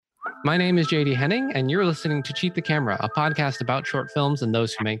My name is JD Henning, and you're listening to Cheat the Camera, a podcast about short films and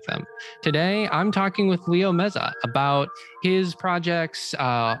those who make them. Today, I'm talking with Leo Meza about his projects,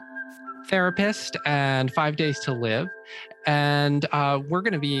 Therapist and 5 Days to Live. And we're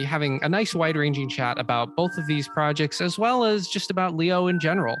going to be having a nice wide-ranging chat about both of these projects, as well as just about Leo in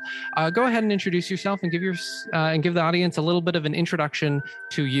general. Go ahead and introduce yourself and give the audience a little bit of an introduction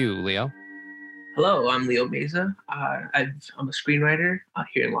to you, Leo. Hello, I'm Leo Meza. I'm a screenwriter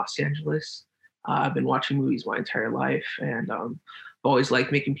here in Los Angeles. I've been watching movies my entire life, and I've always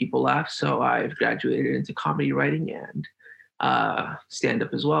liked making people laugh. So I've graduated into comedy writing and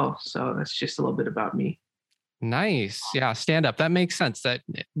stand-up as well. So that's just a little bit about me. Nice. Yeah, stand up. That makes sense. That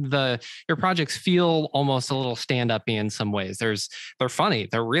your projects feel almost a little stand-up-y in some ways. They're funny.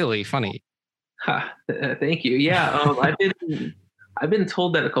 They're really funny. Thank you. Yeah, I've been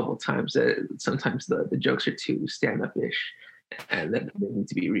told that a couple of times that sometimes the jokes are too stand-up-ish and that they need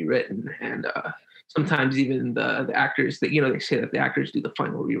to be rewritten. And sometimes even the actors that, they say that the actors do the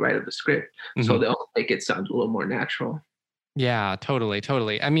final rewrite of the script. Mm-hmm. So they'll make it sound a little more natural. Yeah, totally.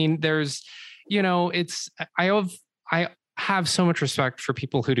 I mean, I have so much respect for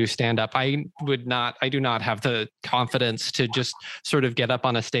people who do stand up. I do not have the confidence to just sort of get up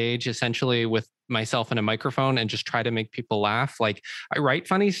on a stage essentially with myself and a microphone and just try to make people laugh. Like, I write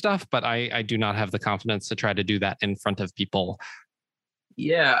funny stuff, but I do not have the confidence to try to do that in front of people.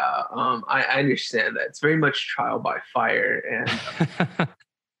 Yeah, I understand that. It's very much trial by fire, and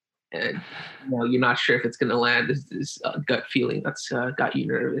and you're not sure if it's going to land. This gut feeling that's got you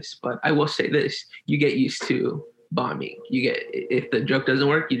nervous. But I will say this: you get used to bombing. If the joke doesn't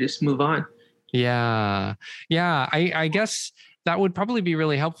work, you just move on. Yeah. I guess that would probably be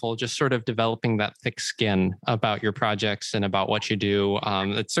really helpful, just sort of developing that thick skin about your projects and about what you do.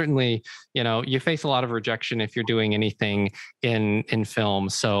 It's certainly, you face a lot of rejection if you're doing anything in film.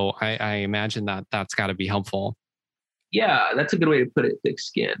 So I imagine that that's got to be helpful. Yeah, that's a good way to put it, thick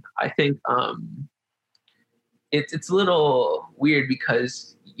skin. I think it's a little weird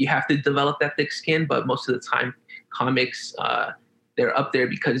because you have to develop that thick skin, but most of the time comics, they're up there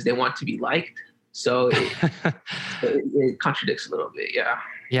because they want to be liked. So it contradicts a little bit. Yeah.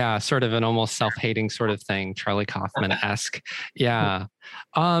 Yeah. Sort of an almost self-hating sort of thing. Charlie Kaufman-esque. Yeah.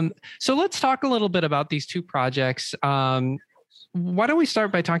 So let's talk a little bit about these two projects. Why don't we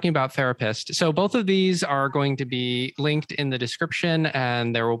start by talking about Therapist? So both of these are going to be linked in the description,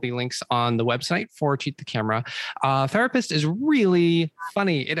 and there will be links on the website for Cheat the Camera. Therapist is really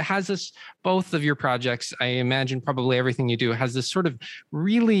funny. It has this, both of your projects, I imagine probably everything you do has this sort of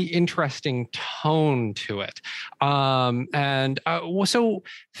really interesting tone to it. So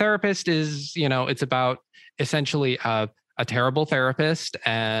Therapist is, it's about essentially a terrible therapist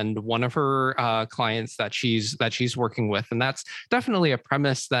and one of her clients that she's working with, and that's definitely a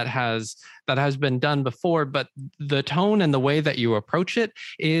premise that has been done before. But the tone and the way that you approach it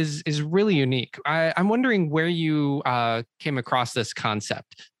is really unique. I'm wondering where you came across this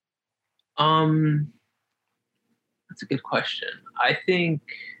concept. That's a good question. I think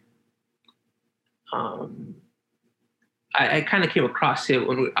I kind of came across it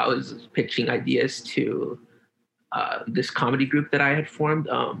when I was pitching ideas to this comedy group that I had formed.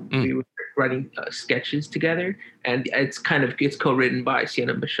 We were writing sketches together, and it's co-written by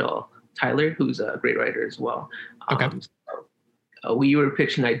Sienna Michelle Tyler, who's a great writer as well. Okay. We were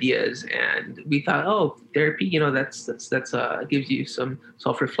pitching ideas, and we thought, therapy, that's gives you some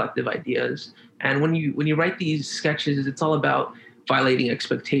self-reflective ideas. And when you write these sketches, it's all about violating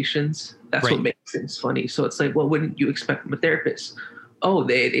expectations. That's right. What makes things funny. So it's like, what wouldn't you expect from a therapist?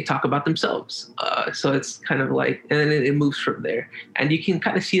 They talk about themselves. So it's kind of like, and then it moves from there. And you can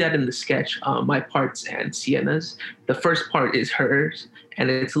kind of see that in the sketch, my parts and Sienna's. The first part is hers,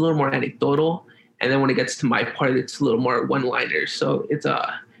 and it's a little more anecdotal. And then when it gets to my part, it's a little more one-liners. So it's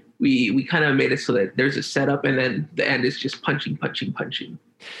we kind of made it so that there's a setup, and then the end is just punching.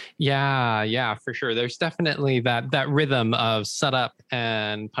 Yeah, for sure. There's definitely that rhythm of setup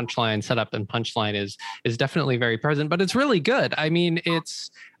and punchline is definitely very present, but it's really good. I mean,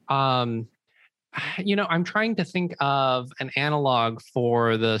 it's I'm trying to think of an analog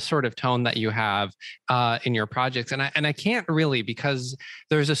for the sort of tone that you have in your projects, and I can't really, because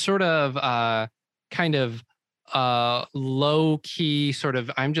there's a sort of kind of low key sort of,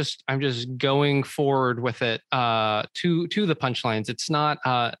 I'm just going forward with it to the punchlines. It's not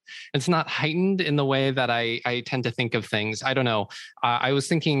heightened in the way that I tend to think of things. I don't know. I was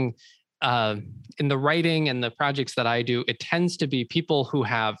thinking uh, in the writing and the projects that I do, it tends to be people who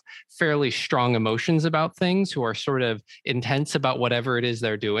have fairly strong emotions about things, who are sort of intense about whatever it is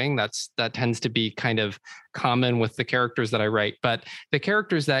they're doing. That tends to be kind of common with the characters that I write. But the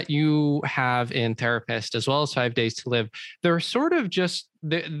characters that you have in Therapist, as well as 5 Days to Live, they're sort of just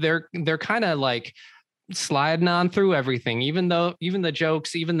they're kind of like sliding on through everything, even though even the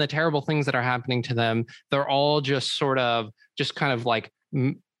jokes, even the terrible things that are happening to them, they're all just sort of just kind of like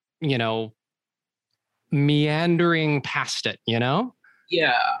you know, meandering past it, you know?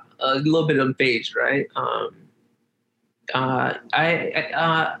 Yeah, a little bit unfazed, right?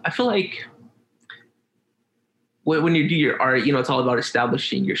 I feel like when you do your art, it's all about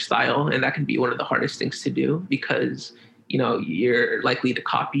establishing your style, and that can be one of the hardest things to do because you're likely to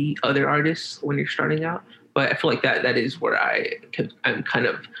copy other artists when you're starting out. But I feel like that is where I'm kind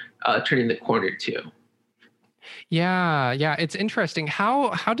of turning the corner to. Yeah, it's interesting.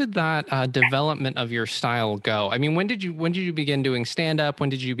 How did that development of your style go? I mean, when did you begin doing stand up? When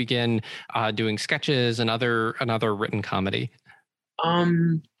did you begin doing sketches and another written comedy?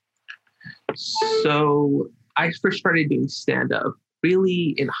 Um, so I first started doing stand up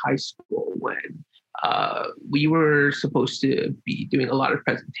really in high school when we were supposed to be doing a lot of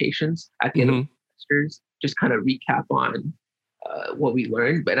presentations at the end of the semesters, just kind of recap on what we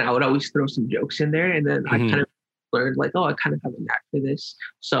learned. But I would always throw some jokes in there, and then I kind of learned like, oh, I kind of have a knack for this.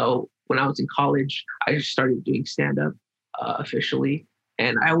 So when I was in college, I just started doing stand up officially,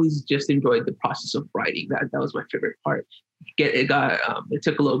 and I always just enjoyed the process of writing. That was my favorite part. It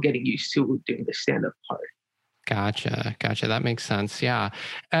took a little getting used to doing the stand up part. Gotcha. That makes sense. Yeah.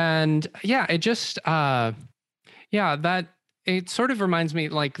 And yeah, it just that it sort of reminds me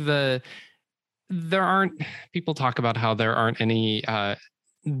like there aren't people talk about how there aren't any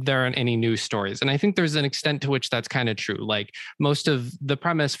news stories. And I think there's an extent to which that's kind of true. Like most of the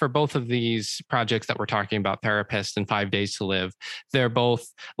premise for both of these projects that we're talking about, Therapist and 5 Days to Live, they're both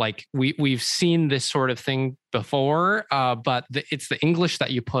like we've seen this sort of thing before, but it's the English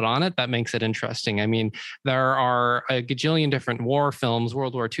that you put on it that makes it interesting. I mean, there are a gajillion different war films,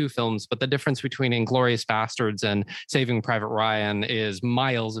 World War II films, but the difference between Inglourious Bastards and Saving Private Ryan is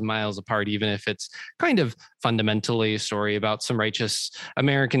miles and miles apart, even if it's kind of fundamentally a story about some righteous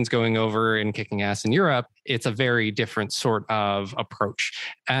Americans going over and kicking ass in Europe. It's a very different sort of approach.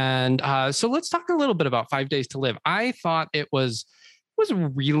 And so let's talk a little bit about 5 Days to Live. I thought it was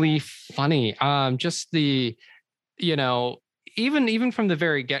really funny. Just the, even from the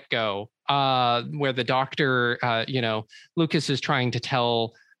very get-go, where the doctor, Lucas is trying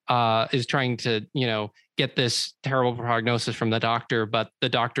to, get this terrible prognosis from the doctor, but the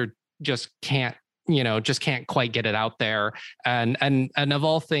doctor just can't quite get it out there. And of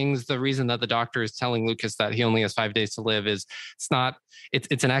all things, the reason that the doctor is telling Lucas that he only has 5 days to live is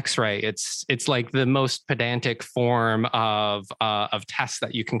it's an X-ray. It's like the most pedantic form of tests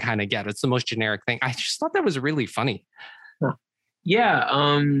that you can kind of get. It's the most generic thing. I just thought that was really funny.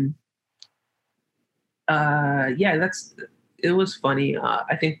 Yeah. It was funny.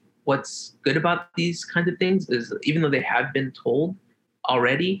 I think what's good about these kinds of things is even though they have been told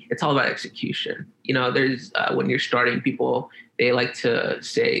already, it's all about execution. There's when you're starting, people, they like to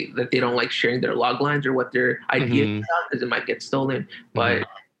say that they don't like sharing their log lines or what their idea is because it might get stolen. But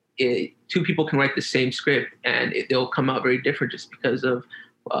two people can write the same script and they'll come out very different just because of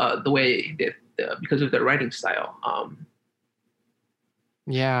because of their writing style.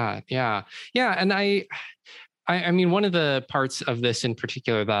 Yeah. And I mean, one of the parts of this in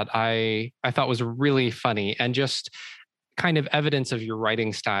particular that I thought was really funny and just kind of evidence of your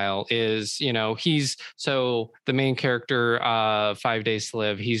writing style is, so the main character, 5 Days to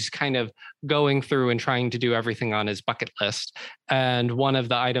Live, he's kind of going through and trying to do everything on his bucket list. And one of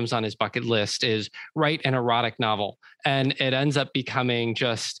the items on his bucket list is write an erotic novel. And it ends up becoming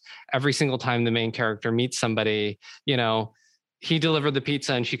just every single time the main character meets somebody, he delivered the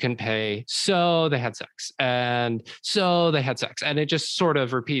pizza and she couldn't pay. So they had sex. And it just sort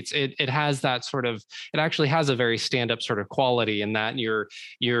of repeats. It has that sort of, it actually has a very stand-up sort of quality in that you're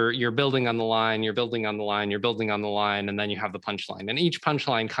building on the line, you're building on the line, you're building on the line, and then you have the punchline. And each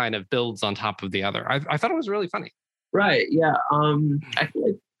punchline kind of builds on top of the other. I thought it was really funny. Right. Yeah. I feel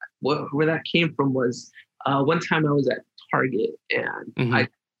like where that came from was one time I was at Target and I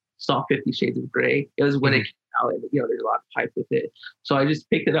saw 50 Shades of Grey. It was when it came out, and there's a lot of hype with it. So I just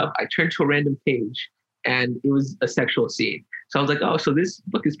picked it up. I turned to a random page, and it was a sexual scene. So I was like, oh, so this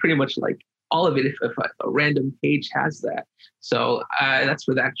book is pretty much like all of it if a random page has that. So that's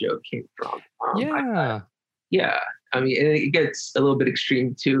where that joke came from. Yeah. I mean, it gets a little bit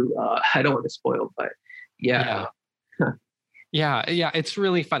extreme too. I don't want to spoil, but yeah. Yeah, it's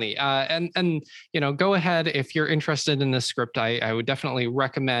really funny. And go ahead if you're interested in this script. I would definitely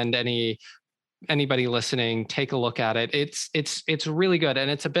recommend anybody listening take a look at it. It's really good, and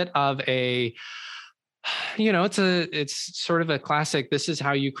it's a bit of a it's sort of a classic. This is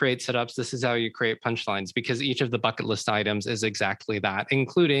how you create setups. This is how you create punchlines, because each of the bucket list items is exactly that,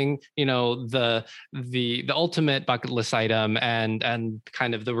 including, the ultimate bucket list item and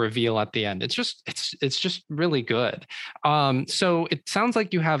kind of the reveal at the end. It's just really good. So it sounds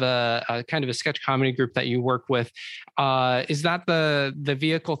like you have a kind of a sketch comedy group that you work with. Is that the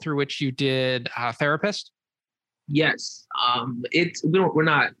vehicle through which you did Therapist? Yes. We're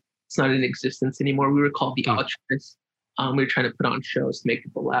not, it's not in existence anymore. We were called the Mm. Altruists. We were trying to put on shows to make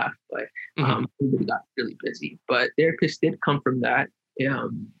people laugh, but Mhm. everybody got really busy. But Therapist did come from that.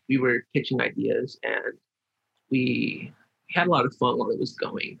 We were pitching ideas, and we had a lot of fun while it was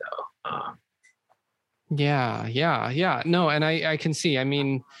going, though. Yeah. No, and I can see. I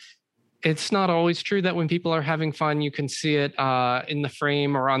mean, it's not always true that when people are having fun, you can see it in the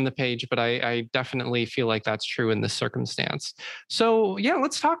frame or on the page, but I definitely feel like that's true in this circumstance. So yeah,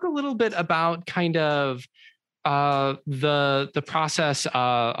 let's talk a little bit about kind of the process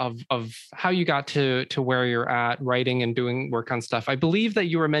of how you got to where you're at writing and doing work on stuff. I believe that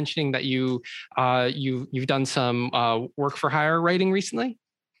you were mentioning that you've done some work for hire writing recently.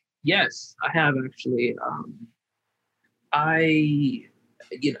 Yes, I have actually. I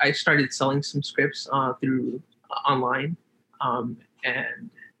I started selling some scripts through online, and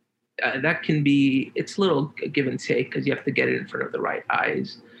that can be, it's a little give and take because you have to get it in front of the right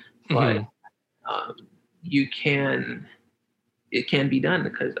eyes, but Hmm. um, you can it can be done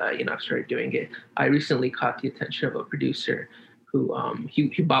because I've started doing it. I recently caught the attention of a producer who he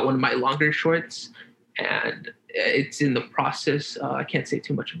bought one of my longer shorts, and it's in the process. I can't say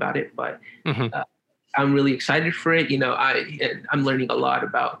too much about it, but Hmm. uh, I'm really excited for it. I'm learning a lot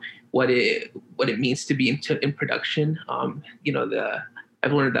about what it means to be in production.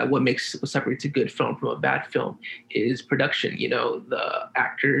 I've learned that what separates a good film from a bad film is production. The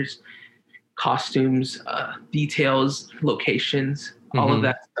actors, costumes, details, locations, all of Hmm.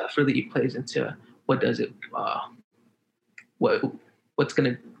 that stuff really plays into what does it, what what's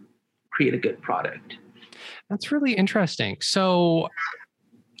going to create a good product. That's really interesting. So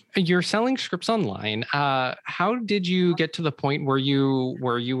you're selling scripts online. How did you get to the point where you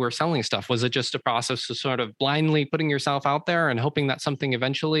were selling stuff? Was it just a process of sort of blindly putting yourself out there and hoping that something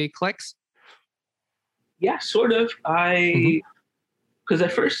eventually clicks? Yeah, sort of. Hmm. Because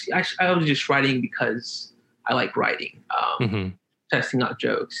at first I was just writing because I like writing, Hmm. testing out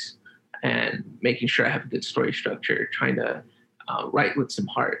jokes and making sure I have a good story structure, trying to write with some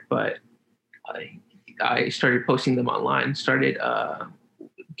heart. But I, I started posting them online, started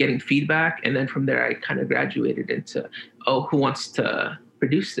getting feedback, and then from there I kind of graduated into, oh, who wants to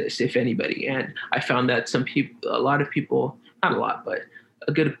produce this, if anybody? And I found that a lot of people, not a lot, but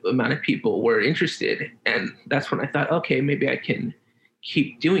a good amount of people were interested, and that's when I thought, okay, maybe I can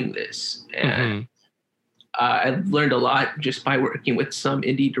keep doing this. And Hmm. I've learned a lot just by working with some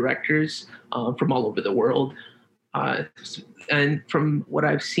indie directors from all over the world. Uh, and from what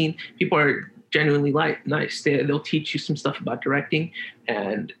I've seen, people are genuinely nice. They'll teach you some stuff about directing,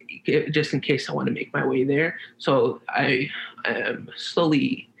 and just in case I want to make my way there. So I am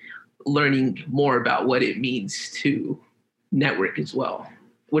slowly learning more about what it means to network as well,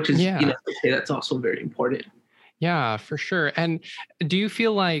 which is, Yeah. I say that's also very important. Yeah, for sure. And do you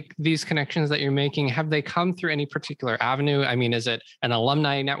feel like these connections that you're making, have they come through any particular avenue? I mean, is it an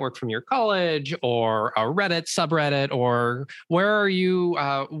alumni network from your college or a Reddit subreddit, or where are you,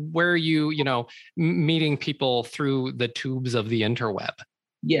 meeting people through the tubes of the interweb?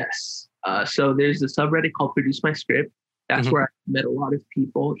 Yes. So there's a subreddit called Produce My Script. That's Hmm. where I've met a lot of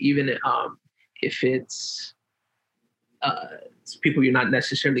people, even if it's people you're not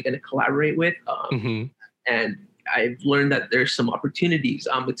necessarily going to collaborate with. Hmm. And I've learned that there's some opportunities.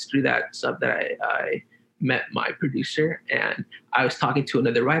 It's through that sub that I met my producer, and I was talking to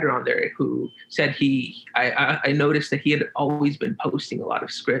another writer on there who said I noticed that he had always been posting a lot of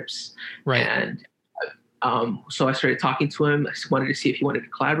scripts, Right. and so I started talking to him. I wanted to see if he wanted to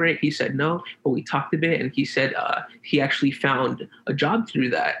collaborate. He said no, but we talked a bit, and he said he actually found a job through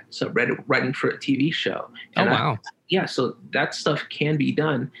that subreddit writing for a TV show. Oh, And wow. yeah, so that stuff can be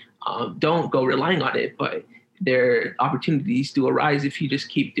done. Don't go relying on it, but their opportunities do arise if you just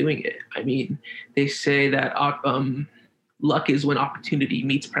keep doing it. I mean, they say that luck is when opportunity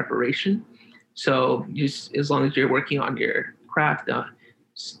meets preparation. So just as long as you're working on your craft,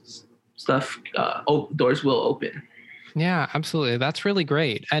 stuff, doors will open. Yeah, absolutely. That's really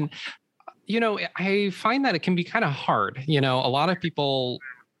great. And I find that it can be kind of hard. A lot of people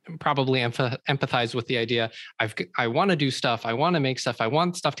probably empathize with the idea. I want to do stuff. I want to make stuff. I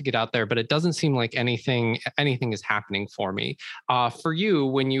want stuff to get out there, but it doesn't seem like anything is happening for me. For you,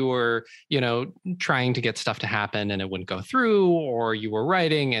 when you were, trying to get stuff to happen and it wouldn't go through, or you were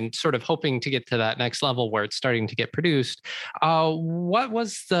writing and sort of hoping to get to that next level where it's starting to get produced, what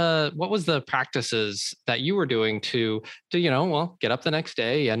was the practices that you were doing to get up the next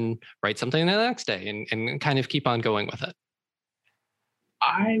day and write something the next day and kind of keep on going with it?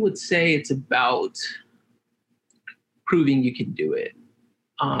 I would say it's about proving you can do it.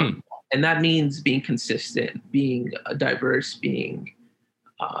 And that means being consistent, being diverse, being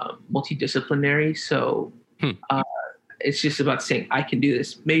multidisciplinary. So it's just about saying, I can do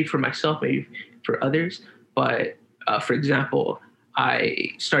this, maybe for myself, maybe for others. But for example,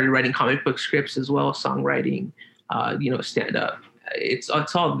 I started writing comic book scripts as well, songwriting, stand up. It's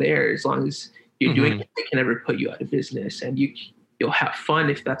all there as long as you're doing it. It can never put you out of business, and you'll have fun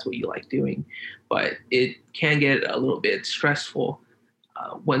if that's what you like doing. But it can get a little bit stressful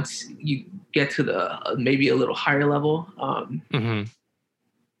once you get to the maybe a little higher level.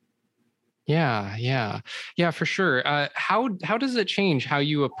 Yeah, for sure. How does it change how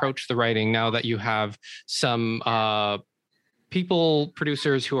you approach the writing now that you have some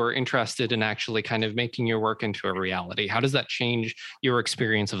producers who are interested in actually kind of making your work into a reality? How does that change your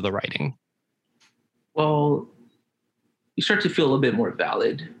experience of the writing? Well, you start to feel a little bit more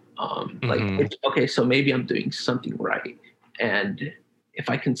valid. Like, okay, so maybe I'm doing something right. And if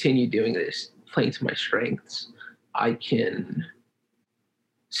I continue doing this, playing to my strengths, I can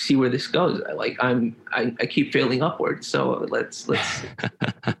see where this goes. I keep failing upwards. So let's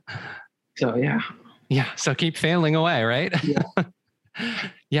so yeah. Yeah. So keep failing away, right? Yeah.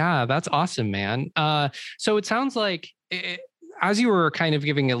 Yeah, that's awesome, man. So it sounds like as you were kind of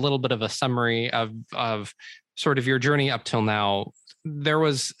giving a little bit of a summary of sort of your journey up till now, there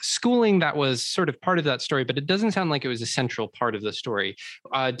was schooling that was sort of part of that story, but it doesn't sound like it was a central part of the story.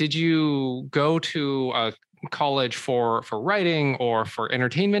 Did you go to a college for writing or for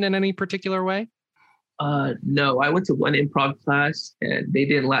entertainment in any particular way? No, I went to one improv class and they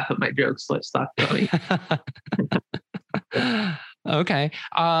didn't laugh at my jokes, so I stopped going. Okay.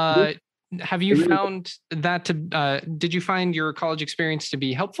 Have you found that did you find your college experience to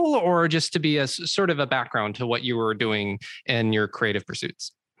be helpful, or just to be a sort of a background to what you were doing in your creative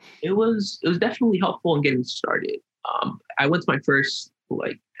pursuits? It was definitely helpful in getting started. I went to my first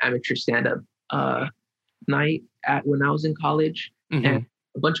amateur stand-up night when I was in college, and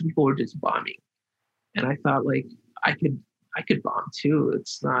a bunch of people were just bombing, and I thought I could bomb too.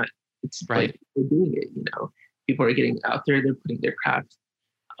 It's right. Like we're doing it. People are getting out there. They're putting their craft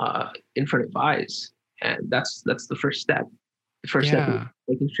in front of eyes, and that's the first step. The first step is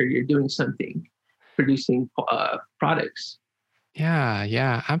making sure you're doing something, producing products.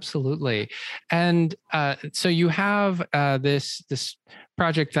 Yeah, absolutely. And so you have this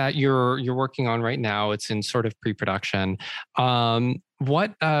project that you're working on right now. It's in sort of pre-production. Where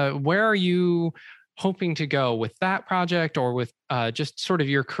are you hoping to go with that project, or with just sort of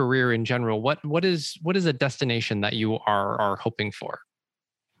your career in general? What is a destination that you are hoping for?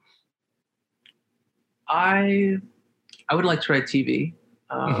 I would like to write TV.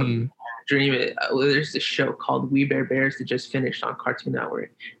 Dream it. There's this show called We Bare Bears that just finished on Cartoon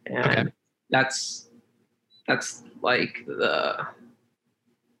Network, and that's the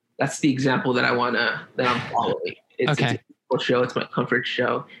example that I'm following. It's a show. It's my comfort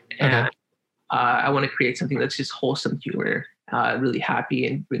show, and I want to create something that's just wholesome humor, really happy,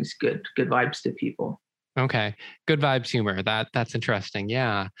 and brings good vibes to people. Okay. Good vibes humor. That's interesting.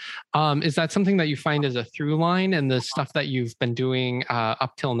 Yeah. Is that something that you find as a through line in the stuff that you've been doing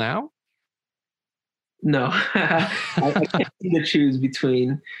up till now? No, I can't seem to choose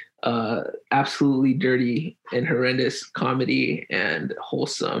between absolutely dirty and horrendous comedy and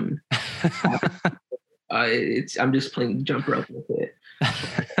wholesome. I'm just playing jump rope with it.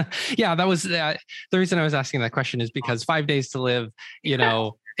 Yeah, that was the reason I was asking that question, is because 5 Days to Live,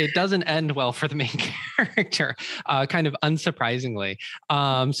 it doesn't end well for the main character, kind of unsurprisingly.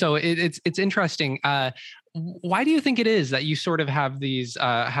 So it's interesting. Why do you think it is that you sort of have these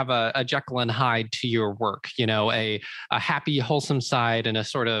have a Jekyll and Hyde to your work? A happy, wholesome side, and a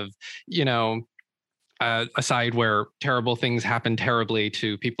sort of a side where terrible things happen terribly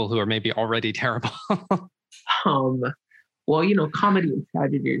to people who are maybe already terrible. Well, comedy and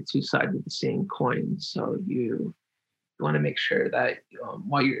tragedy are two sides of the same coin. So you want to make sure that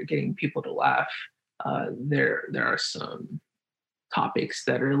while you're getting people to laugh, there are some topics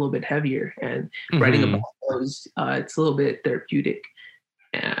that are a little bit heavier, and writing about those, it's a little bit therapeutic.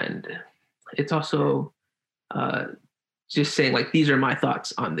 And it's also uh, just saying like these are my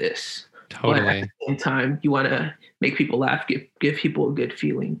thoughts on this. But at Totally. the same time, you want to make people laugh, give people a good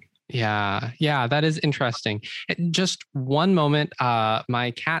feeling. Yeah, yeah, that is interesting. Just one moment,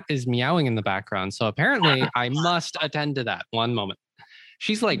 my cat is meowing in the background, so apparently I must attend to that. One moment.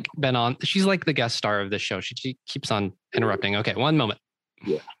 She's like been on. She's like the guest star of this show. She keeps on interrupting. Okay, one moment.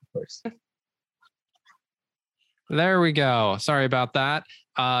 Yeah, of course. There we go. Sorry about that.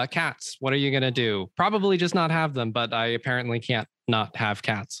 Cats. What are you gonna do? Probably just not have them, but I apparently can't not have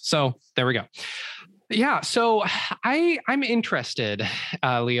cats. So there we go. Yeah. So I'm interested,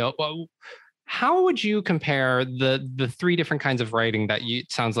 Leo. How would you compare the three different kinds of writing that you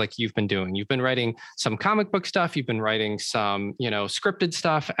it sounds like you've been doing? You've been writing some comic book stuff, you've been writing some, scripted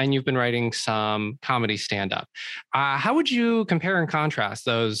stuff, and you've been writing some comedy stand-up. How would you compare and contrast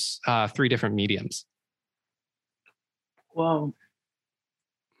those three different mediums? Well,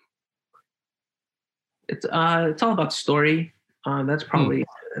 it's all about story. That's probably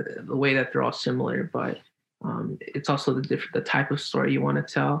the way that they're all similar, but it's also the type of story you want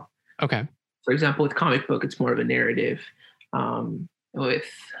to tell. Okay. For example, with comic book, it's more of a narrative. With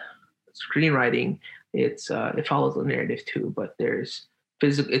screenwriting, it follows the narrative too, but there's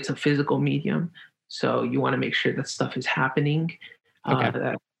physical. It's a physical medium, so you want to make sure that stuff is happening. Okay.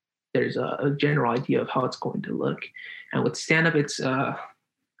 That there's a general idea of how it's going to look. And with stand up, it's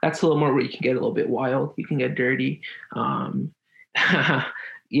that's a little more where you can get a little bit wild. You can get dirty.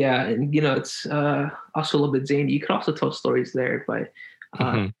 Yeah, and it's also a little bit zany. You could also tell stories there, but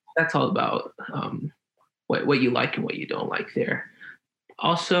that's all about what you like and what you don't like there.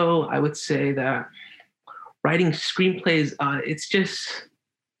 Also, I would say that writing screenplays, it's just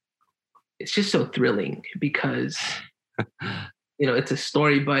so thrilling because it's a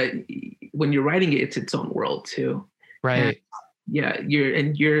story, but when you're writing it, it's its own world too. Right. And yeah,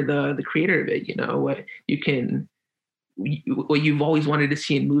 you're the creator of it. What you've always wanted to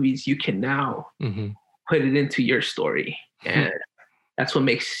see in movies, you can now put it into your story, and that's what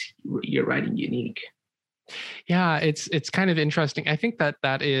makes your writing unique. Yeah, it's kind of interesting. I think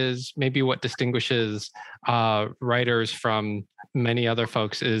that is maybe what distinguishes writers from many other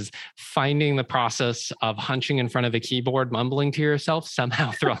folks is finding the process of hunching in front of a keyboard, mumbling to yourself, somehow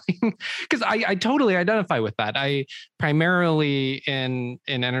thrilling. Because I totally identify with that. I primarily in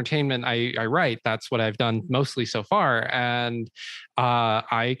entertainment, I write. That's what I've done mostly so far, and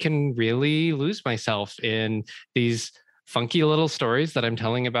I can really lose myself in these funky little stories that I'm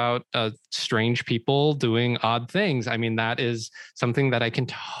telling about strange people doing odd things. I mean, that is something that I can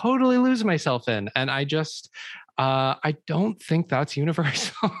totally lose myself in. And I don't think that's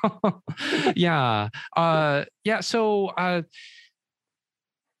universal. Yeah. Yeah. So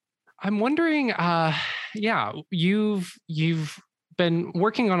I'm wondering, yeah, you've been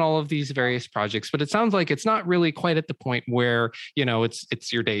working on all of these various projects, but it sounds like it's not really quite at the point where,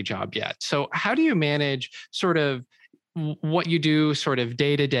 it's your day job yet. So how do you manage sort of what you do sort of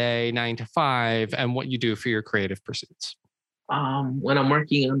day to day, 9 to 5, and what you do for your creative pursuits? When I'm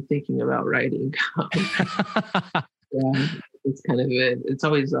working, I'm thinking about writing. Yeah, it's kind of it. It's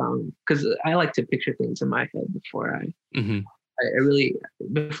always because I like to picture things in my head before I really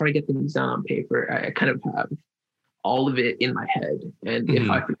before I get things down on paper. I kind of have all of it in my head, and if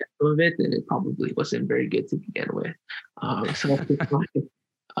I forget some of it, then it probably wasn't very good to begin with. So that's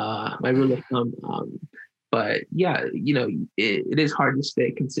my rule of thumb. But yeah, it is hard to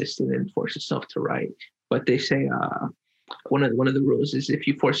stay consistent and force yourself to write. But they say one of the rules is if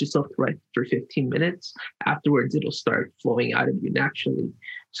you force yourself to write for 15 minutes, afterwards it'll start flowing out of you naturally.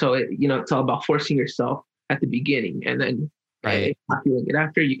 So it's all about forcing yourself at the beginning, and then if you're not feeling it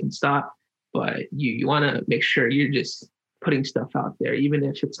after, you can stop. But you want to make sure you're just putting stuff out there, even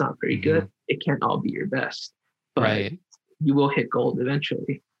if it's not very good. It can't all be your best, but you will hit gold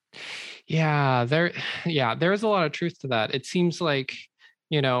eventually. Yeah, there's a lot of truth to that. It seems like,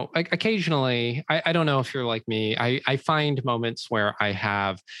 occasionally, I don't know if you're like me, I find moments where I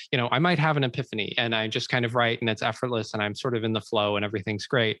have, I might have an epiphany and I just kind of write and it's effortless and I'm sort of in the flow and everything's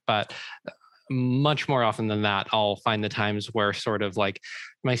great. But much more often than that, I'll find the times where sort of like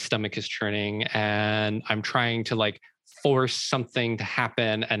my stomach is churning and I'm trying to like force something to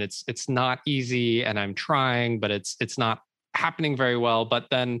happen and it's not easy and I'm trying, but it's not happening very well. But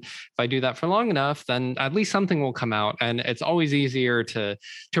then if I do that for long enough, then at least something will come out. And it's always easier to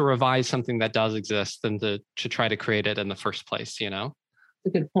revise something that does exist than to try to create it in the first place, That's a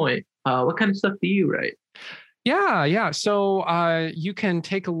good point. What kind of stuff do you write? Yeah. So you can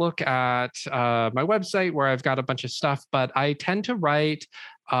take a look at my website where I've got a bunch of stuff, but I tend to write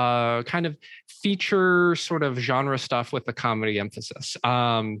kind of feature sort of genre stuff with a comedy emphasis.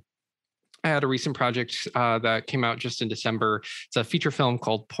 I had a recent project that came out just in December. It's a feature film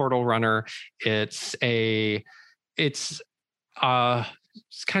called Portal Runner. It's it's it's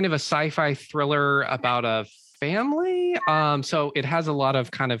kind of a sci-fi thriller about a family. So it has a lot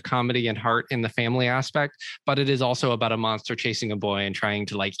of kind of comedy and heart in the family aspect, but it is also about a monster chasing a boy and trying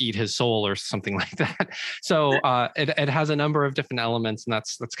to like eat his soul or something like that. So it has a number of different elements, and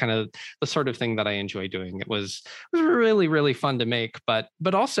that's kind of the sort of thing that I enjoy doing. It was really, really fun to make, but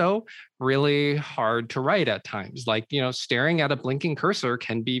also really hard to write at times. Like, staring at a blinking cursor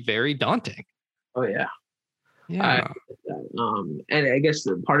can be very daunting. Oh yeah. Yeah. And I guess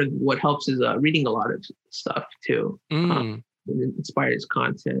part of what helps is reading a lot of stuff too. It inspires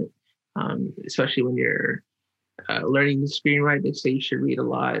content, especially when you're learning to screenwrite. They say you should read a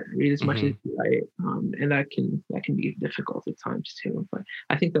lot, read as much as you write, and that can be difficult at times too. But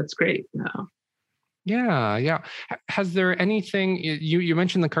I think that's great. Yeah. Has there anything you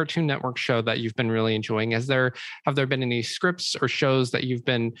mentioned the Cartoon Network show that you've been really enjoying? Have there been any scripts or shows that you've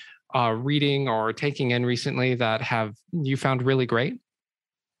been reading or taking in recently that you found really great?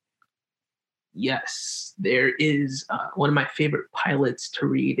 Yes, there is. One of my favorite pilots to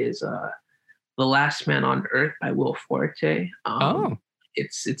read is The Last Man on Earth by Will Forte.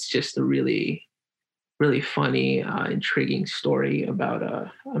 It's just a really, really funny, intriguing story about a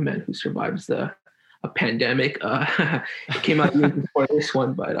man who survives a pandemic. It came out years before this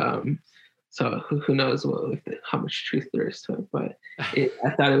one, but so who knows how much truth there is to it. But I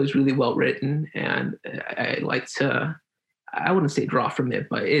thought it was really well written, and I like to, I wouldn't say draw from it,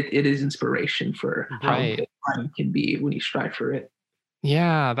 but it is inspiration for how good writing can be when you strive for it.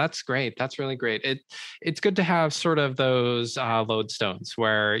 Yeah, that's great. That's really great. It's good to have sort of those lodestones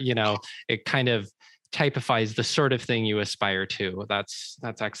where, it kind of typifies the sort of thing you aspire to. That's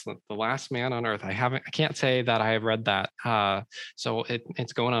excellent. The Last Man on Earth. I can't say that I have read that. So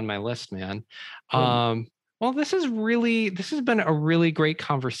it's going on my list, man. Well, this has been a really great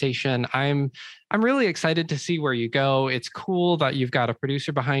conversation. I'm really excited to see where you go. It's cool that you've got a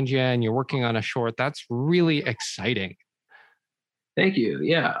producer behind you and you're working on a short. That's really exciting. Thank you.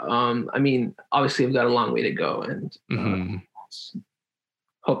 Yeah. I mean, obviously I've got a long way to go, and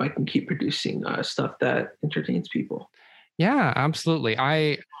hope I can keep producing stuff that entertains people. Yeah, absolutely.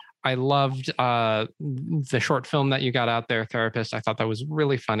 I loved the short film that you got out there, Therapist. I thought that was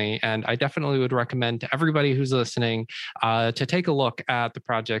really funny. And I definitely would recommend to everybody who's listening to take a look at the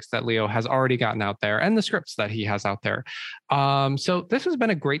projects that Leo has already gotten out there and the scripts that he has out there. So this has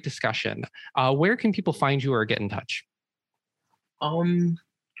been a great discussion. Where can people find you or get in touch?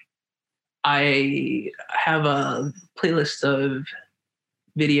 I have a playlist of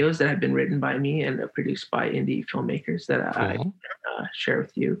videos that have been written by me and produced by indie filmmakers that I share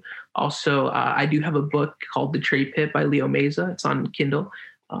with you. Also, I do have a book called The Tree Pit by Leo Meza. It's on Kindle.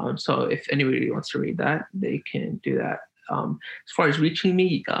 So if anybody wants to read that, they can do that. As far as reaching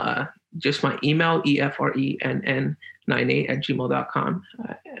me, just my email, efrenn98@gmail.com.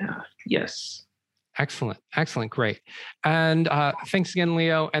 Yes. Excellent. Great. And thanks again,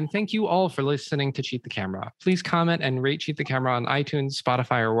 Leo. And thank you all for listening to Cheat the Camera. Please comment and rate Cheat the Camera on iTunes,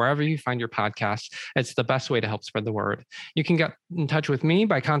 Spotify, or wherever you find your podcasts. It's the best way to help spread the word. You can get in touch with me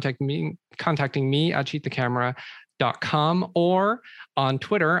by contacting me at cheatthecamera.com, or on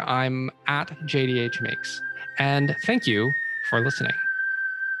Twitter, I'm at JDHmakes. And thank you for listening.